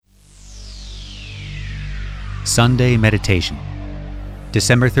Sunday Meditation,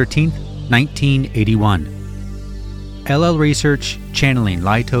 December 13th, 1981. LL Research channeling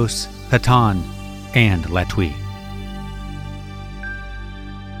Laitos, Hatonn, and Latwii.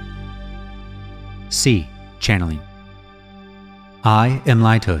 C. Channeling. I am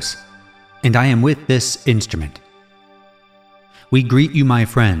Laitos, and I am with this instrument. We greet you, my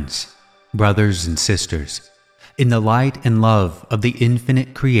friends, brothers and sisters, in the light and love of the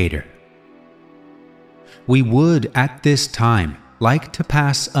infinite Creator. We would at this time like to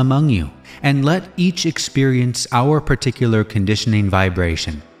pass among you and let each experience our particular conditioning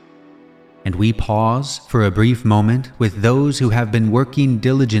vibration. And we pause for a brief moment with those who have been working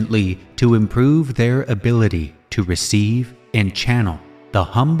diligently to improve their ability to receive and channel the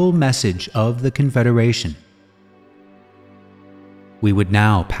humble message of the Confederation. We would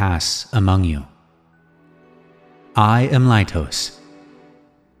now pass among you. I am Laitos.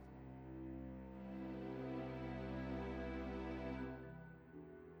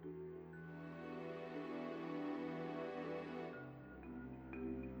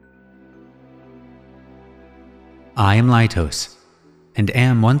 I am Laitos, and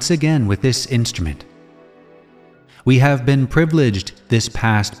am once again with this instrument. We have been privileged this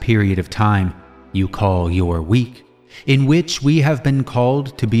past period of time you call your week, in which we have been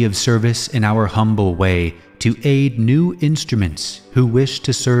called to be of service in our humble way to aid new instruments who wish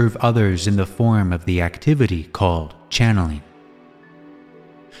to serve others in the form of the activity called channeling.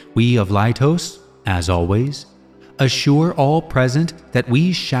 We of Laitos, as always, assure all present that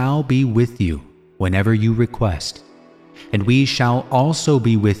we shall be with you whenever you request, and we shall also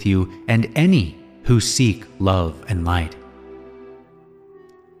be with you and any who seek love and light.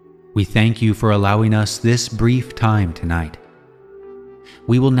 We thank you for allowing us this brief time tonight.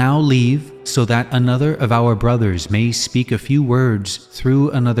 We will now leave so that another of our brothers may speak a few words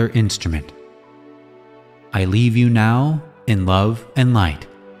through another instrument. I leave you now in love and light.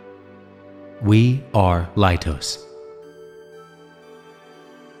 We are Laitos.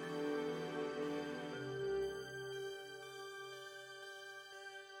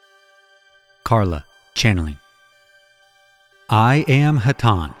 Carla, channeling. I am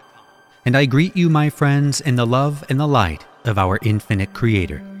Hatonn, and I greet you, my friends, in the love and the light of our infinite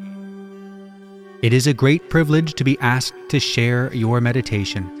Creator. It is a great privilege to be asked to share your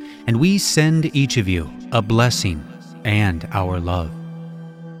meditation, and we send each of you a blessing and our love.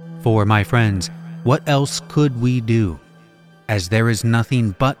 For, my friends, what else could we do, as there is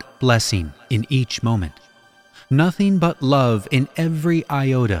nothing but blessing in each moment, nothing but love in every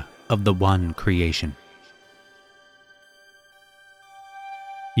iota of the one creation.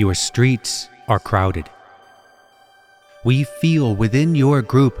 Your streets are crowded. We feel within your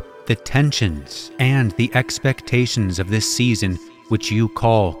group the tensions and the expectations of this season which you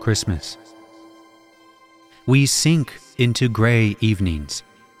call Christmas. We sink into gray evenings,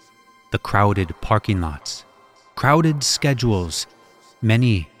 the crowded parking lots, crowded schedules,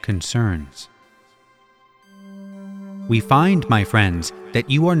 many concerns. We find, my friends, that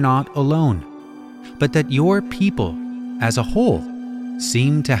you are not alone, but that your people, as a whole,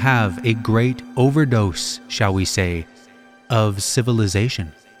 seem to have a great overdose, shall we say, of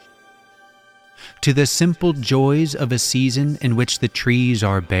civilization. To the simple joys of a season in which the trees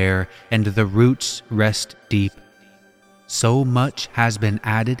are bare and the roots rest deep, so much has been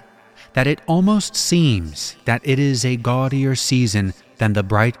added that it almost seems that it is a gaudier season than the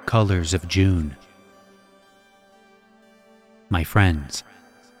bright colors of June. My friends,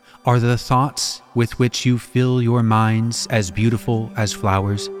 are the thoughts with which you fill your minds as beautiful as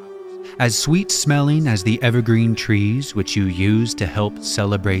flowers, as sweet-smelling as the evergreen trees which you use to help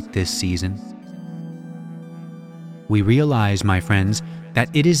celebrate this season? We realize, my friends,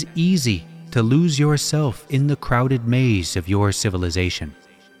 that it is easy to lose yourself in the crowded maze of your civilization.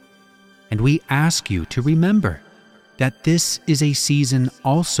 And we ask you to remember that this is a season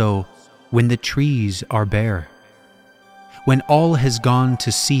also when the trees are bare, when all has gone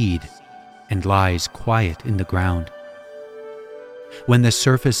to seed and lies quiet in the ground, when the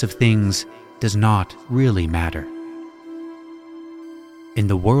surface of things does not really matter. In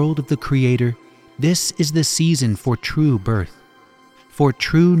the world of the Creator, this is the season for true birth, for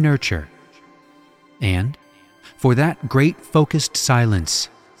true nurture, and for that great focused silence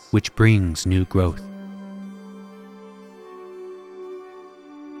which brings new growth.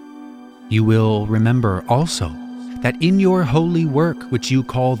 You will remember also that in your holy work which you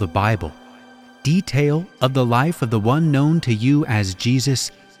call the Bible, detail of the life of the one known to you as Jesus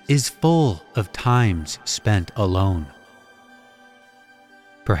is full of times spent alone.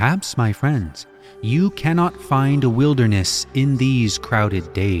 Perhaps, my friends, you cannot find a wilderness in these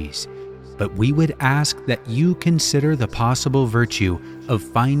crowded days, but we would ask that you consider the possible virtue of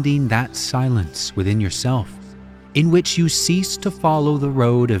finding that silence within yourself, in which you cease to follow the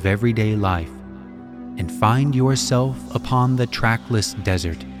road of everyday life, and find yourself upon the trackless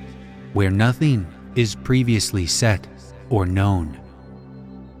desert, where nothing is previously set or known.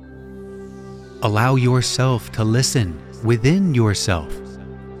 Allow yourself to listen within yourself.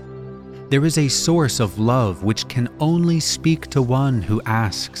 There is a source of love which can only speak to one who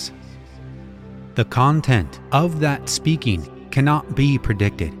asks. The content of that speaking cannot be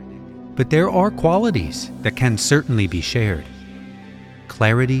predicted, but there are qualities that can certainly be shared: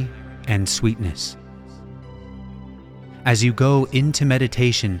 clarity and sweetness. As you go into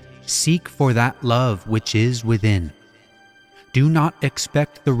meditation, seek for that love which is within. Do not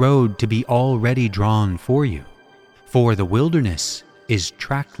expect the road to be already drawn for you, for the wilderness is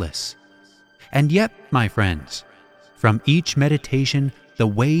trackless. And yet, my friends, from each meditation, the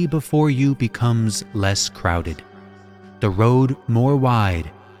way before you becomes less crowded, the road more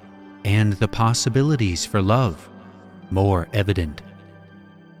wide, and the possibilities for love more evident.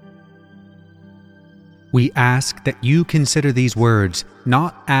 We ask that you consider these words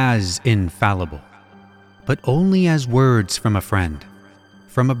not as infallible, but only as words from a friend,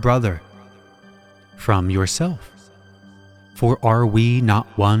 from a brother, from yourself. For are we not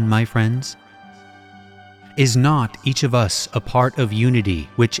one, my friends? Is not each of us a part of unity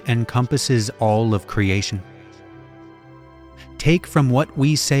which encompasses all of creation? Take from what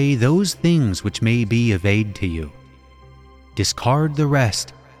we say those things which may be of aid to you. Discard the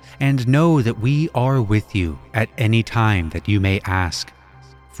rest, and know that we are with you at any time that you may ask.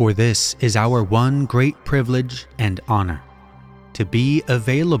 For this is our one great privilege and honor, to be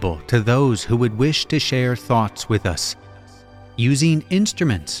available to those who would wish to share thoughts with us, using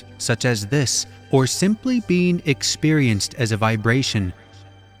instruments such as this, or simply being experienced as a vibration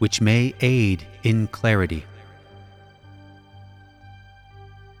which may aid in clarity.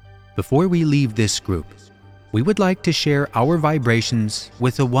 Before we leave this group, we would like to share our vibrations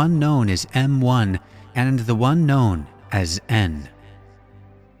with the one known as M1 and the one known as N.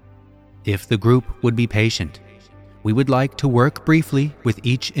 If the group would be patient, we would like to work briefly with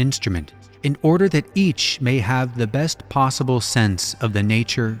each instrument in order that each may have the best possible sense of the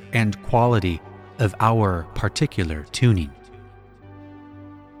nature and quality of our particular tuning.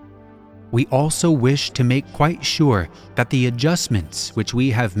 We also wish to make quite sure that the adjustments which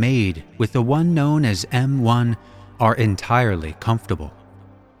we have made with the one known as M1 are entirely comfortable.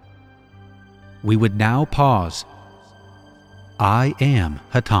 We would now pause. I am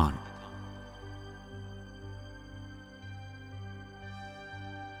Hatonn.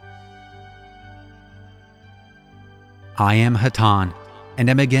 I am Hatonn, and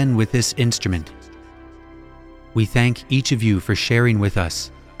am again with this instrument. We thank each of you for sharing with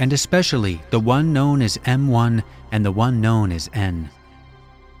us, and especially the one known as M1 and the one known as N.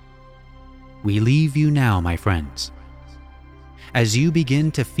 We leave you now, my friends. As you begin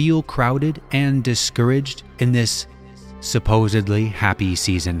to feel crowded and discouraged in this supposedly happy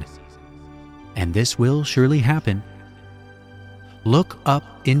season, and this will surely happen, look up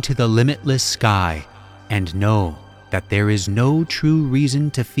into the limitless sky and know that there is no true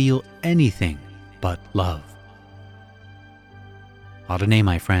reason to feel anything but love. Adonai,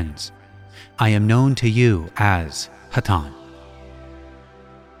 my friends, I am known to you as Hatonn.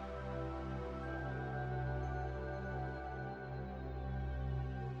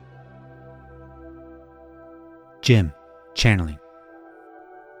 Jim, channeling.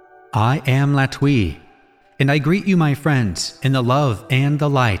 I am Latwii, and I greet you, my friends, in the love and the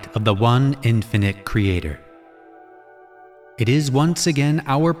light of the one infinite Creator. It is once again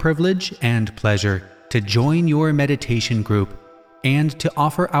our privilege and pleasure to join your meditation group and to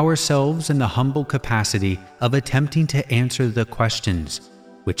offer ourselves in the humble capacity of attempting to answer the questions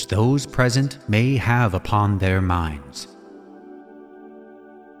which those present may have upon their minds.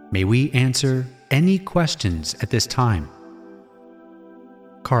 May we answer any questions at this time?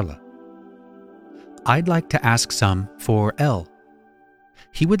 Carla. I'd like to ask some for L.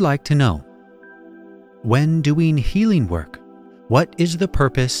 He would like to know, when doing healing work, what is the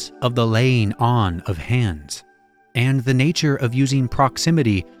purpose of the laying on of hands, and the nature of using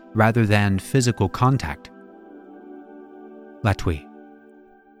proximity rather than physical contact? Latwii.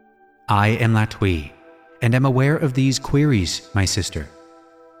 I am Latwii, and am aware of these queries, my sister.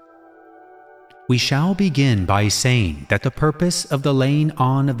 We shall begin by saying that the purpose of the laying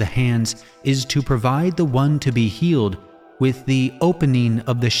on of the hands is to provide the one to be healed with the opening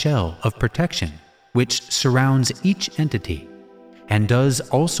of the shell of protection which surrounds each entity, and does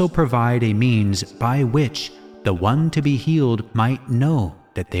also provide a means by which the one to be healed might know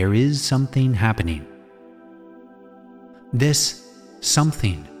that there is something happening. This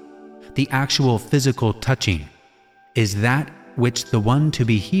something, the actual physical touching, is that which the one to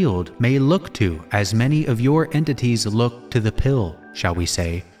be healed may look to, as many of your entities look to the pill, shall we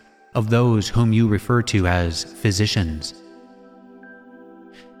say, of those whom you refer to as physicians.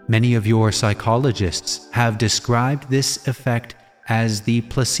 Many of your psychologists have described this effect as the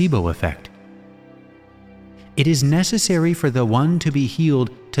placebo effect. It is necessary for the one to be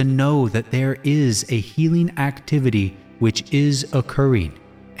healed to know that there is a healing activity which is occurring,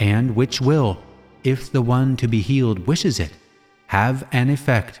 and which will, if the one to be healed wishes it, have an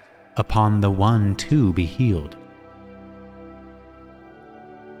effect upon the one to be healed.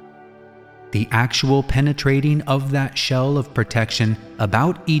 The actual penetrating of that shell of protection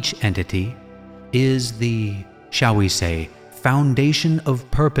about each entity is the, shall we say, foundation of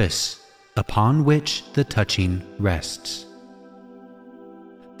purpose upon which the touching rests.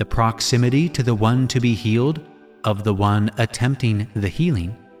 The proximity to the one to be healed of the one attempting the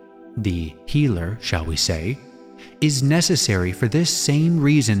healing, the healer, shall we say, is necessary for this same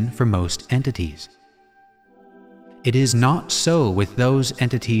reason for most entities. It is not so with those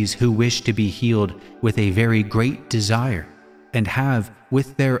entities who wish to be healed with a very great desire, and have,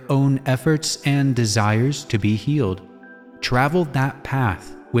 with their own efforts and desires to be healed, traveled that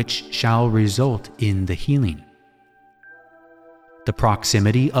path which shall result in the healing. The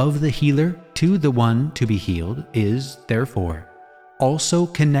proximity of the healer to the one to be healed is, therefore, also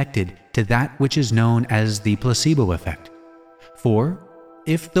connected to that which is known as the placebo effect. For,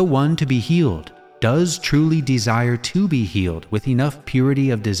 if the one to be healed does truly desire to be healed with enough purity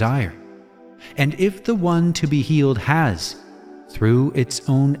of desire, and if the one to be healed has, through its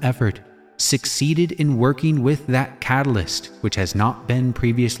own effort, succeeded in working with that catalyst which has not been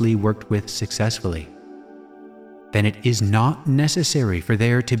previously worked with successfully, then it is not necessary for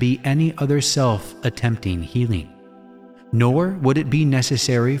there to be any other self attempting healing, nor would it be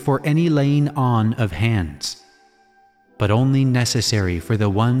necessary for any laying on of hands, but only necessary for the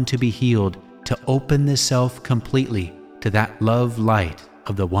one to be healed to open the self completely to that love light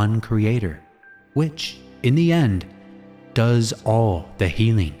of the one Creator, which, in the end, does all the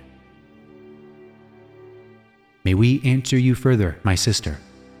healing. May we answer you further, my sister?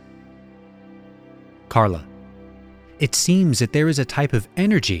 Carla, it seems that there is a type of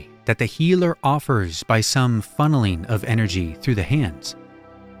energy that the healer offers by some funneling of energy through the hands.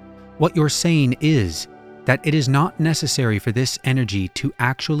 What you're saying is that it is not necessary for this energy to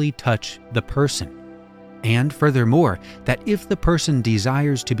actually touch the person, and furthermore, that if the person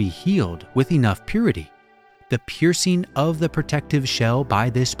desires to be healed with enough purity, the piercing of the protective shell by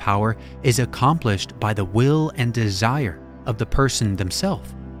this power is accomplished by the will and desire of the person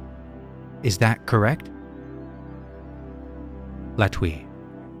themselves. Is that correct? Latwii.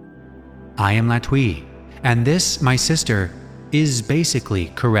 I am Latwii, and this, my sister, is basically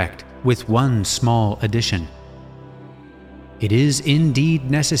correct with one small addition. It is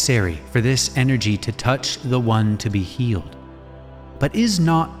indeed necessary for this energy to touch the one to be healed, but is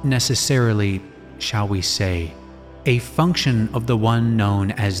not necessarily, shall we say, a function of the one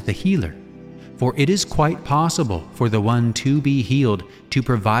known as the healer, for it is quite possible for the one to be healed to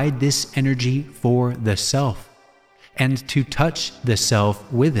provide this energy for the self, and to touch the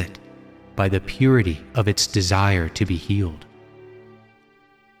self with it by the purity of its desire to be healed.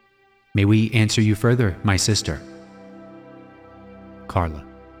 May we answer you further, my sister? Carla.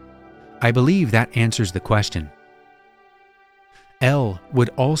 I believe that answers the question. L would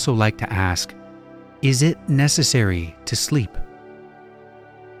also like to ask, is it necessary to sleep?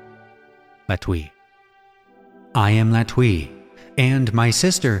 Latwii. I am Latwii, and my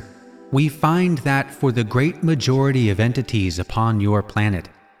sister, we find that for the great majority of entities upon your planet,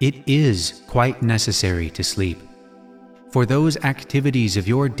 it is quite necessary to sleep. For those activities of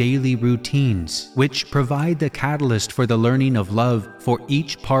your daily routines which provide the catalyst for the learning of love for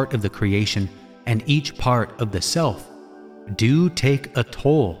each part of the creation and each part of the self, do take a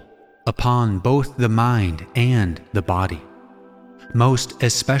toll upon both the mind and the body, most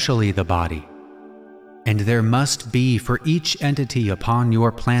especially the body. And there must be for each entity upon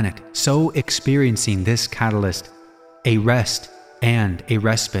your planet so experiencing this catalyst a rest and a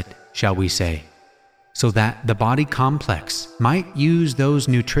respite, shall we say, so that the body complex might use those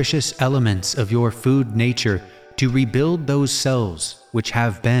nutritious elements of your food nature to rebuild those cells which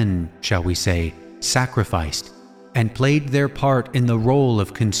have been, shall we say, sacrificed and played their part in the role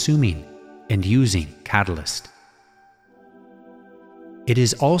of consuming and using catalyst. It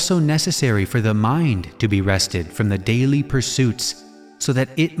is also necessary for the mind to be rested from the daily pursuits so that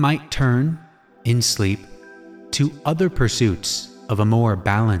it might turn, in sleep, to other pursuits of a more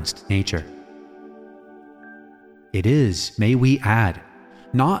balanced nature. It is, may we add,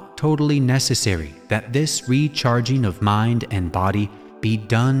 not totally necessary that this recharging of mind and body be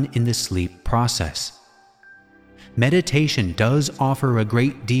done in the sleep process. Meditation does offer a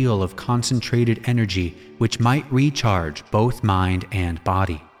great deal of concentrated energy which might recharge both mind and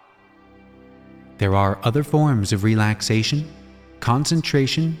body. There are other forms of relaxation,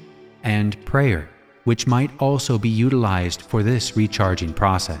 concentration, and prayer which might also be utilized for this recharging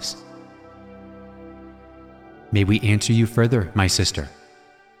process. May we answer you further, my sister?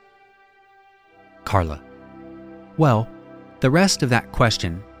 Carla: Well, the rest of that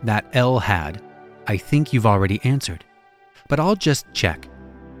question that L had, I think you've already answered, but I'll just check.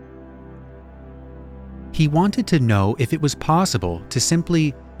 He wanted to know if it was possible to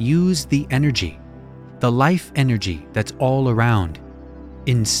simply use the energy, the life energy that's all around,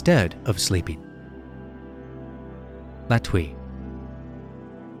 instead of sleeping. Latwii: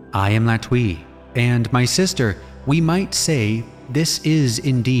 I am Latwii, and my sister, we might say this is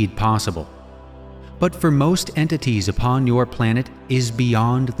indeed possible. But for most entities upon your planet is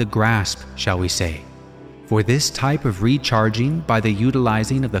beyond the grasp, shall we say. For this type of recharging by the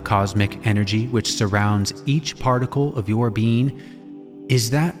utilizing of the cosmic energy which surrounds each particle of your being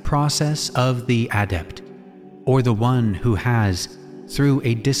is that process of the adept, or the one who has, through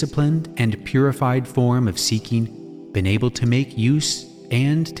a disciplined and purified form of seeking, been able to make use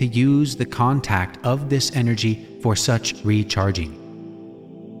and to use the contact of this energy for such recharging.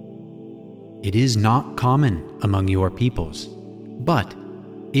 It is not common among your peoples, but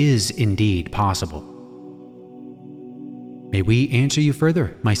is indeed possible. May we answer you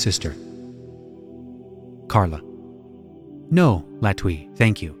further, my sister? Carla: No, Latwii,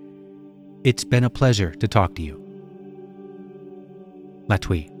 thank you. It's been a pleasure to talk to you.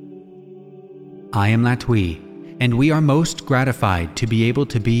 Latwii: I am Latwii, and we are most gratified to be able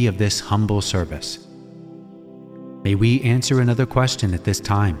to be of this humble service. May we answer another question at this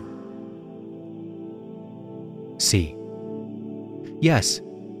time? C: Yes,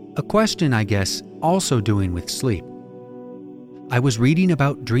 a question, I guess, also doing with sleep. I was reading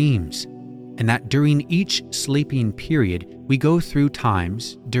about dreams, and that during each sleeping period, we go through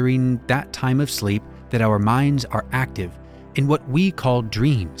times during that time of sleep that our minds are active in what we call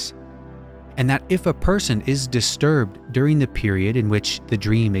dreams, and that if a person is disturbed during the period in which the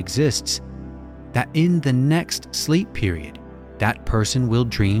dream exists, that in the next sleep period, that person will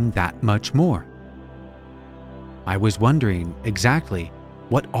dream that much more. I was wondering exactly,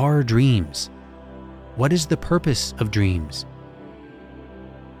 what are dreams? What is the purpose of dreams?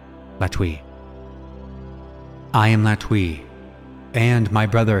 Latwii: I am Latwii, and my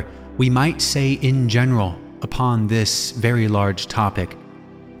brother, we might say in general upon this very large topic,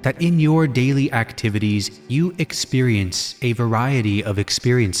 that in your daily activities you experience a variety of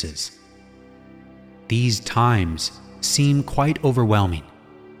experiences. These times seem quite overwhelming,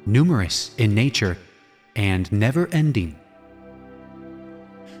 numerous in nature, and never-ending.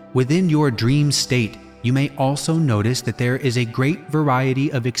 Within your dream state, you may also notice that there is a great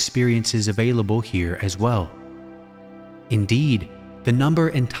variety of experiences available here as well. Indeed, the number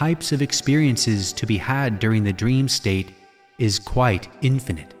and types of experiences to be had during the dream state is quite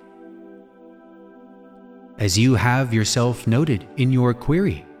infinite. As you have yourself noted in your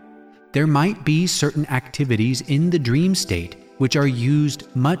query, there might be certain activities in the dream state which are used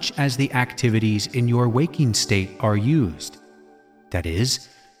much as the activities in your waking state are used. That is,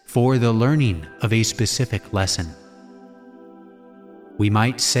 for the learning of a specific lesson. We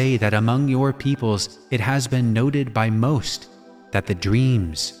might say that among your peoples it has been noted by most that the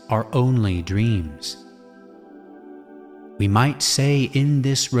dreams are only dreams. We might say in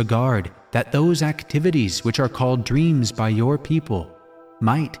this regard that those activities which are called dreams by your people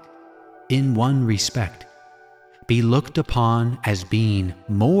might, in one respect, be looked upon as being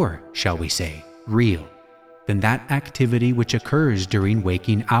more, shall we say, real than that activity which occurs during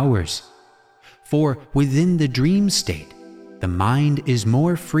waking hours. For within the dream state, the mind is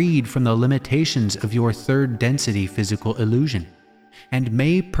more freed from the limitations of your third density physical illusion, and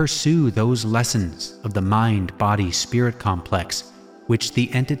may pursue those lessons of the mind-body-spirit complex which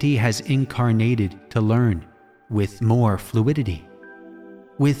the entity has incarnated to learn with more fluidity,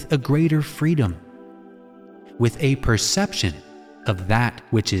 with a greater freedom, with a perception of that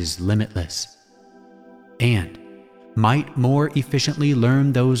which is limitless, and might more efficiently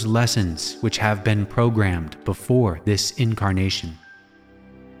learn those lessons which have been programmed before this incarnation.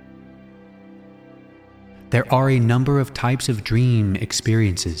 There are a number of types of dream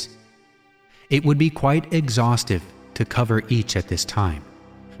experiences. It would be quite exhaustive to cover each at this time,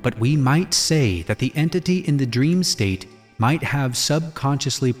 but we might say that the entity in the dream state might have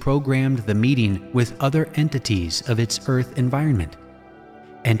subconsciously programmed the meeting with other entities of its Earth environment,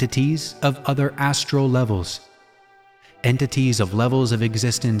 entities of other astral levels, entities of levels of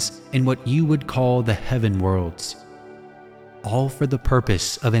existence in what you would call the heaven worlds, all for the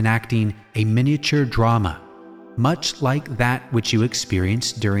purpose of enacting a miniature drama, much like that which you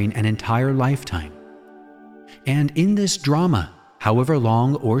experienced during an entire lifetime. And in this drama, however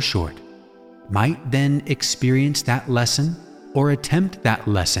long or short, might then experience that lesson or attempt that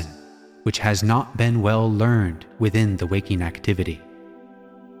lesson which has not been well learned within the waking activity.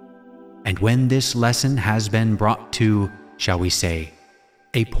 And when this lesson has been brought to, shall we say,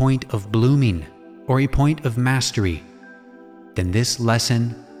 a point of blooming or a point of mastery, then this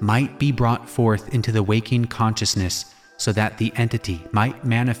lesson might be brought forth into the waking consciousness so that the entity might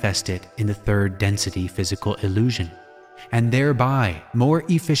manifest it in the third density physical illusion, and thereby more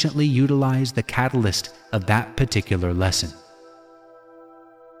efficiently utilize the catalyst of that particular lesson.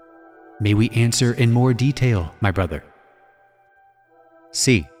 May we answer in more detail, my brother?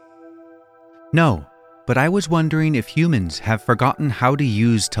 C. No, but I was wondering if humans have forgotten how to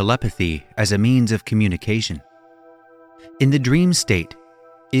use telepathy as a means of communication. In the dream state,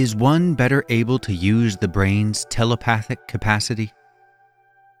 is one better able to use the brain's telepathic capacity?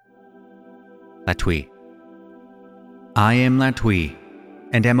 Latwii. I am Latwii,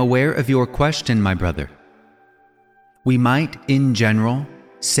 and am aware of your question, my brother. We might, in general,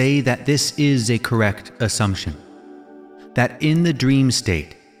 say that this is a correct assumption, that in the dream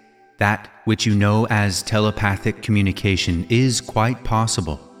state, that which you know as telepathic communication is quite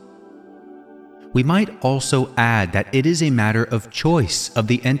possible. We might also add that it is a matter of choice of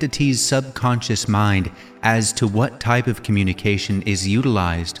the entity's subconscious mind as to what type of communication is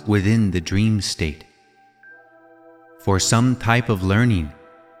utilized within the dream state. For some type of learning,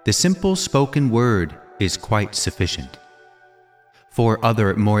 the simple spoken word is quite sufficient. For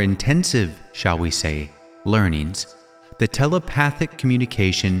other, more intensive, shall we say, learnings, the telepathic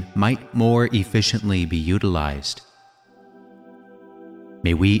communication might more efficiently be utilized.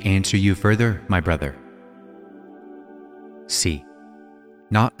 May we answer you further, my brother? C.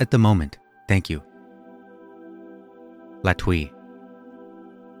 Not at the moment, thank you. Latwii.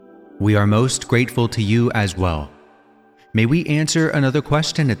 We are most grateful to you as well. May we answer another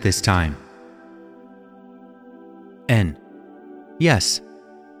question at this time? N. Yes.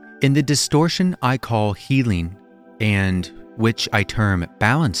 In the distortion I call healing, and which I term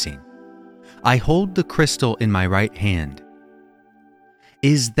balancing, I hold the crystal in my right hand.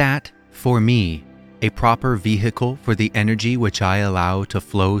 Is that, for me, a proper vehicle for the energy which I allow to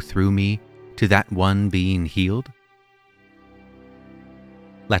flow through me to that one being healed?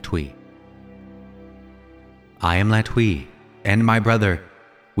 Latwii. I am Latwii, and my brother,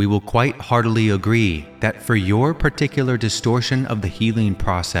 we will quite heartily agree that for your particular distortion of the healing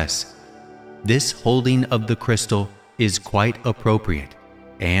process, this holding of the crystal is quite appropriate,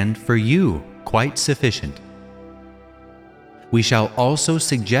 and for you, quite sufficient. We shall also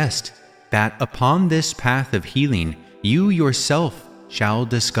suggest that upon this path of healing, you yourself shall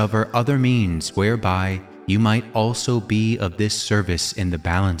discover other means whereby you might also be of this service in the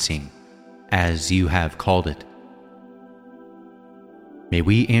balancing, as you have called it. May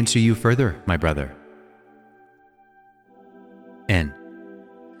we answer you further, my brother? N.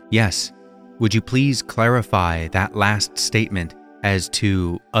 Yes. Would you please clarify that last statement as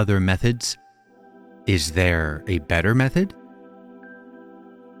to other methods? Is there a better method?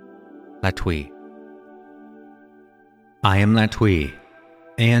 Latwii. I am Latwii,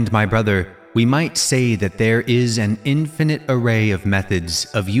 and my brother, we might say that there is an infinite array of methods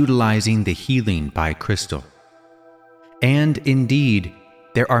of utilizing the healing by crystal. And indeed,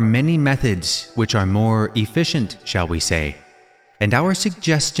 there are many methods which are more efficient, shall we say, and our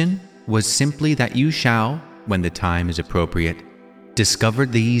suggestion was simply that you shall, when the time is appropriate, discover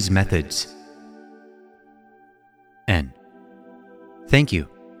these methods. N. Thank you.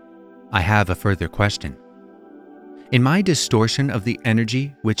 I have a further question. In my distortion of the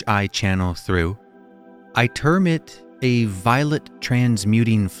energy which I channel through, I term it a violet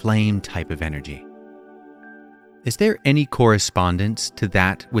transmuting flame type of energy. Is there any correspondence to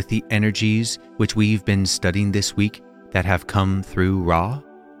that with the energies which we've been studying this week that have come through Ra?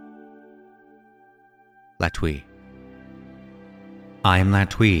 Latwii. I am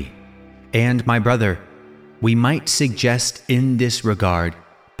Latwii, and my brother, we might suggest in this regard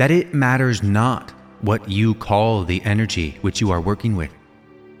that it matters not what you call the energy which you are working with,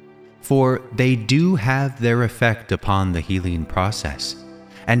 for they do have their effect upon the healing process,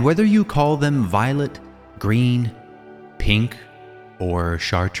 and whether you call them violet, green, pink, or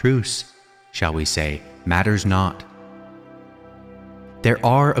chartreuse, shall we say, matters not. There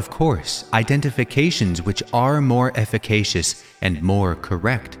are, of course, identifications which are more efficacious and more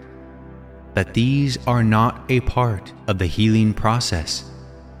correct, but these are not a part of the healing process.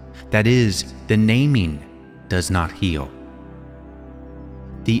 That is, the naming does not heal.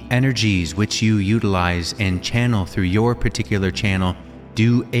 The energies which you utilize and channel through your particular channel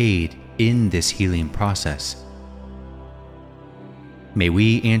do aid in this healing process. May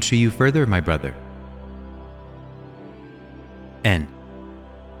we answer you further, my brother? N.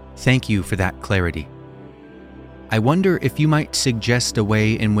 Thank you for that clarity. I wonder if you might suggest a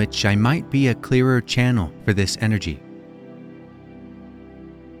way in which I might be a clearer channel for this energy.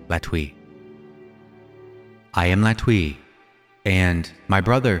 Latwii. I am Latwii, and, my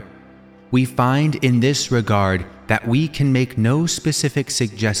brother, we find in this regard that we can make no specific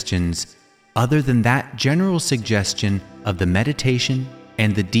suggestions other than that general suggestion of the meditation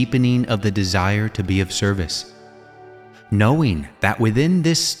and the deepening of the desire to be of service. Knowing that within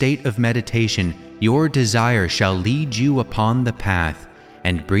this state of meditation, your desire shall lead you upon the path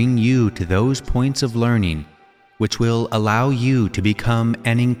and bring you to those points of learning which will allow you to become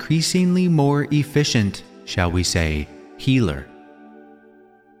an increasingly more efficient, shall we say, healer.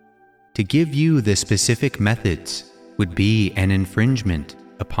 To give you the specific methods would be an infringement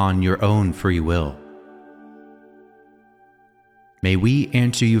upon your own free will. May we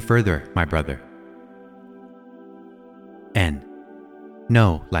answer you further, my brother? N.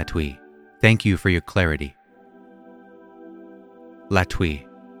 No, Latwii. Thank you for your clarity. Latwii.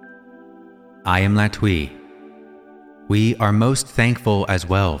 I am Latwii. We are most thankful as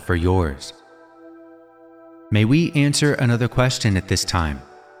well for yours. May we answer another question at this time?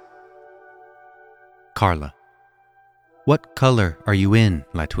 Carla. What color are you in,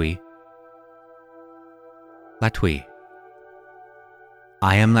 Latwii? Latwii.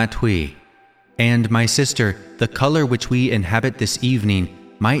 I am Latwii, and my sister, the color which we inhabit this evening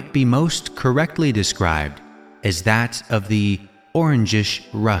might be most correctly described as that of the orangish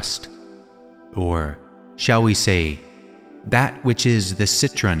rust, or, shall we say, that which is the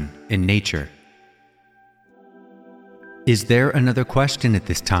citron in nature. Is there another question at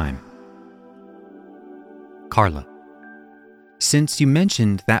this time? Carla. Since you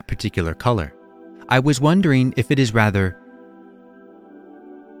mentioned that particular color, I was wondering if it is rather...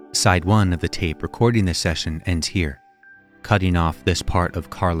 Side 1 of the tape recording this session ends here, cutting off this part of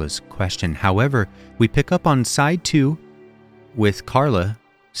Carla's question. However, we pick up on side 2 with Carla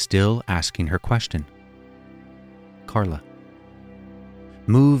still asking her question. Carla.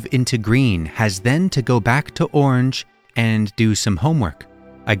 Move into green has then to go back to orange and do some homework,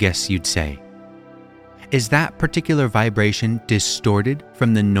 I guess you'd say. Is that particular vibration distorted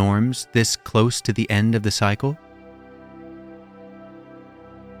from the norms this close to the end of the cycle?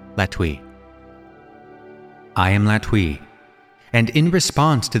 Latwii. I am Latwii, and in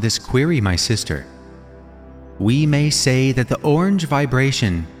response to this query, my sister, we may say that the orange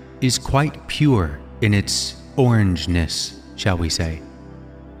vibration is quite pure in its orangeness, shall we say.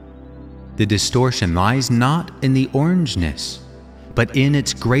 The distortion lies not in the orangeness, but in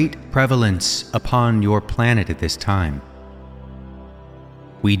its great prevalence upon your planet at this time.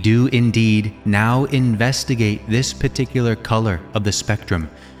 We do indeed now investigate this particular color of the spectrum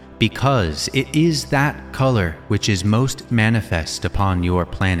because it is that color which is most manifest upon your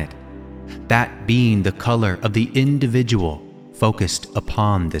planet, that being the color of the individual focused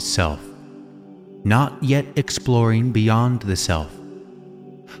upon the self, not yet exploring beyond the self,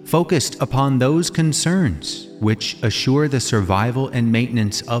 focused upon those concerns which assure the survival and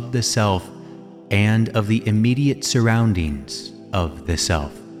maintenance of the self and of the immediate surroundings of the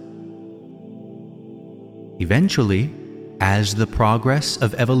self. Eventually, as the progress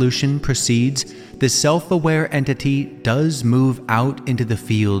of evolution proceeds, the self-aware entity does move out into the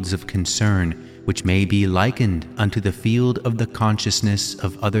fields of concern, which may be likened unto the field of the consciousness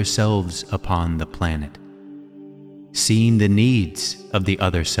of other selves upon the planet, seeing the needs of the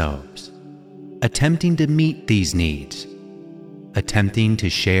other selves, attempting to meet these needs, attempting to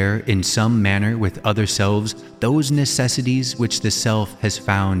share in some manner with other selves those necessities which the self has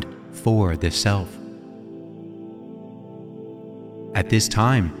found for the self. At this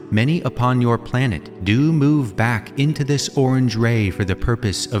time, many upon your planet do move back into this orange ray for the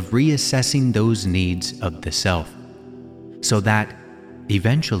purpose of reassessing those needs of the self, so that,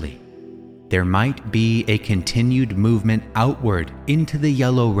 eventually, there might be a continued movement outward into the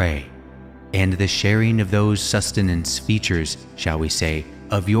yellow ray, and the sharing of those sustenance features, shall we say,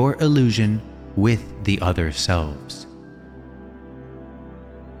 of your illusion with the other selves.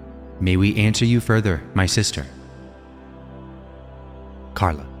 May we answer you further, my sister?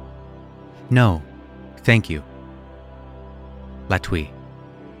 Carla. No, thank you. Latwii.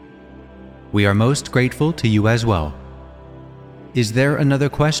 We are most grateful to you as well. Is there another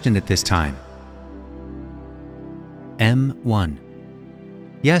question at this time? M1.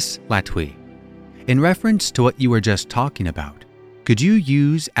 Yes, Latwii. In reference to what you were just talking about, could you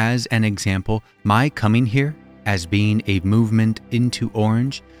use as an example my coming here as being a movement into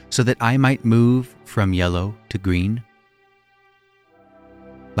orange so that I might move from yellow to green?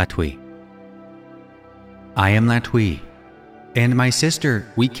 Latwii. I am Latwii, and my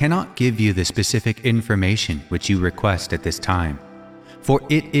sister, we cannot give you the specific information which you request at this time, for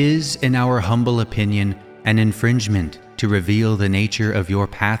it is, in our humble opinion, an infringement to reveal the nature of your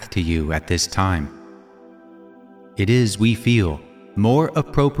path to you at this time. It is, we feel, more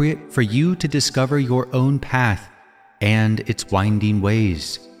appropriate for you to discover your own path and its winding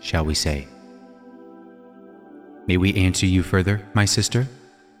ways, shall we say. May we answer you further, my sister?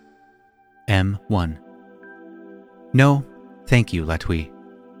 M1. No, thank you, Latwii.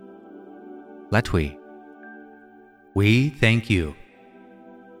 Latwii. We thank you.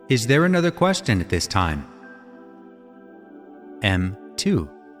 Is there another question at this time? M2.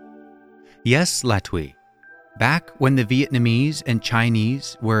 Yes, Latwii. Back when the Vietnamese and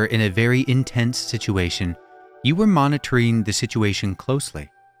Chinese were in a very intense situation, you were monitoring the situation closely.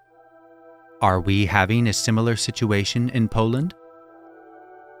 Are we having a similar situation in Poland?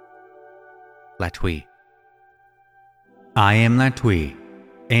 Latwii. I am Latwii,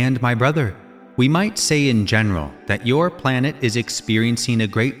 and my brother. We might say in general that your planet is experiencing a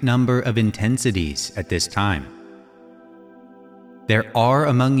great number of intensities at this time. There are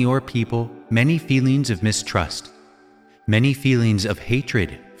among your people many feelings of mistrust, many feelings of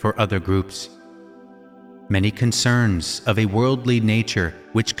hatred for other groups, many concerns of a worldly nature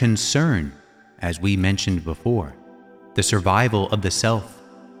which concern, as we mentioned before, the survival of the self,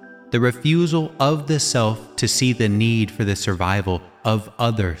 the refusal of the self to see the need for the survival of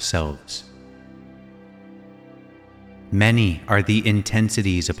other selves. Many are the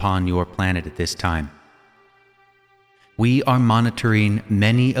intensities upon your planet at this time. We are monitoring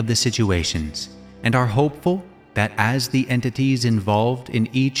many of the situations and are hopeful that as the entities involved in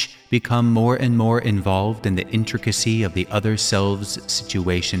each become more and more involved in the intricacy of the other self's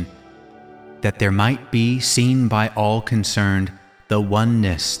situation, that there might be seen by all concerned the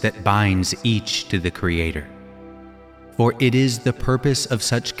oneness that binds each to the Creator. For it is the purpose of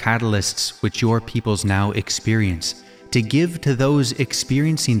such catalysts which your peoples now experience, to give to those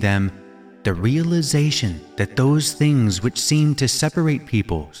experiencing them the realization that those things which seem to separate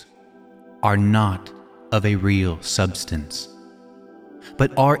peoples are not of a real substance,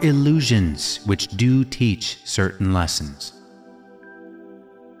 but are illusions which do teach certain lessons.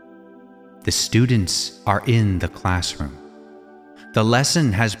 The students are in the classroom. The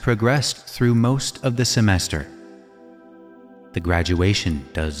lesson has progressed through most of the semester. The graduation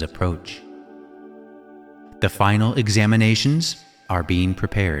does approach. The final examinations are being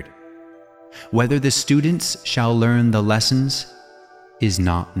prepared. Whether the students shall learn the lessons is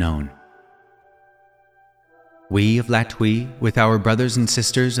not known. We of Latwii, with our brothers and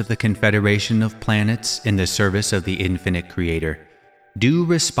sisters of the Confederation of Planets in the service of the Infinite Creator, do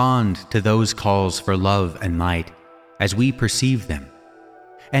respond to those calls for love and light as we perceive them,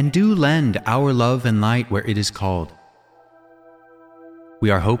 and do lend our love and light where it is called.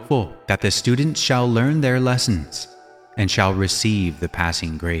 We are hopeful that the students shall learn their lessons and shall receive the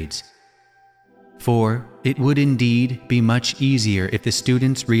passing grades. For it would indeed be much easier if the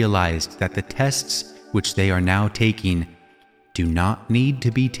students realized that the tests which they are now taking do not need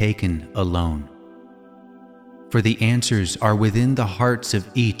to be taken alone. For the answers are within the hearts of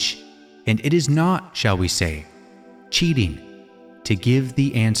each, and it is not, shall we say, cheating to give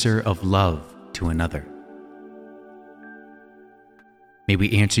the answer of love to another. May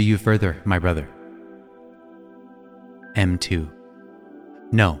we answer you further, my brother? M2.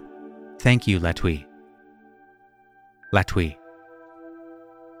 No, thank you, Latwii. Latwii.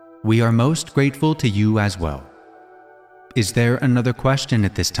 We are most grateful to you as well. Is there another question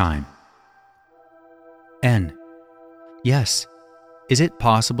at this time? N. Yes. Is it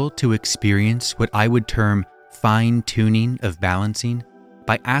possible to experience what I would term fine-tuning of balancing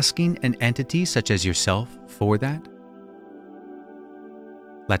by asking an entity such as yourself for that?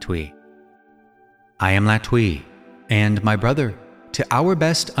 Latwii. I am Latwii, and my brother, to our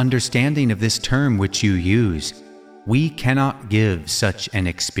best understanding of this term which you use, we cannot give such an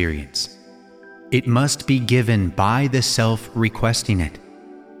experience. It must be given by the self requesting it,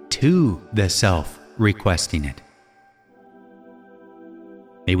 to the self requesting it.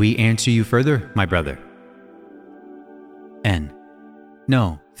 May we answer you further, my brother? N.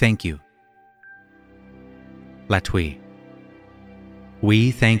 No, thank you. Latwii.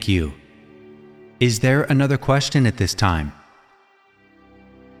 We thank you. Is there another question at this time?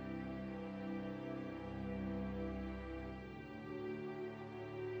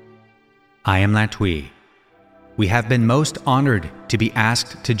 I am Latwii. We have been most honored to be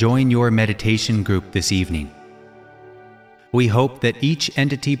asked to join your meditation group this evening. We hope that each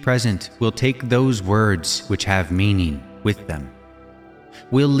entity present will take those words which have meaning with them.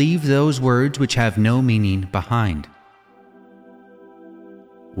 We'll leave those words which have no meaning behind.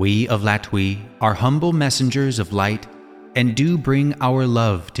 We of Latwii are humble messengers of light and do bring our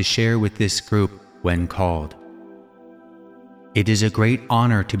love to share with this group when called. It is a great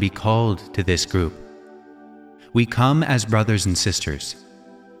honor to be called to this group. We come as brothers and sisters.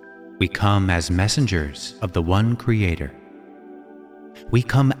 We come as messengers of the one Creator. We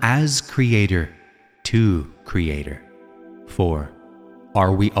come as Creator to Creator. For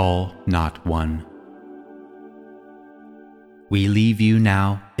are we all not one? We leave you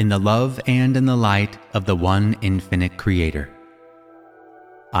now in the love and in the light of the one infinite Creator.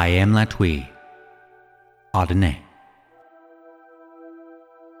 I am Latwii. Adonai.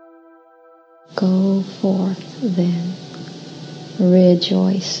 Go forth then,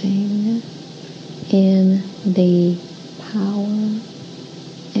 rejoicing in the power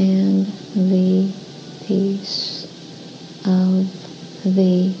and the peace of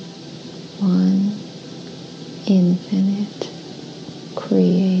the one infinite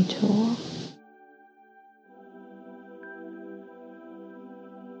Creator.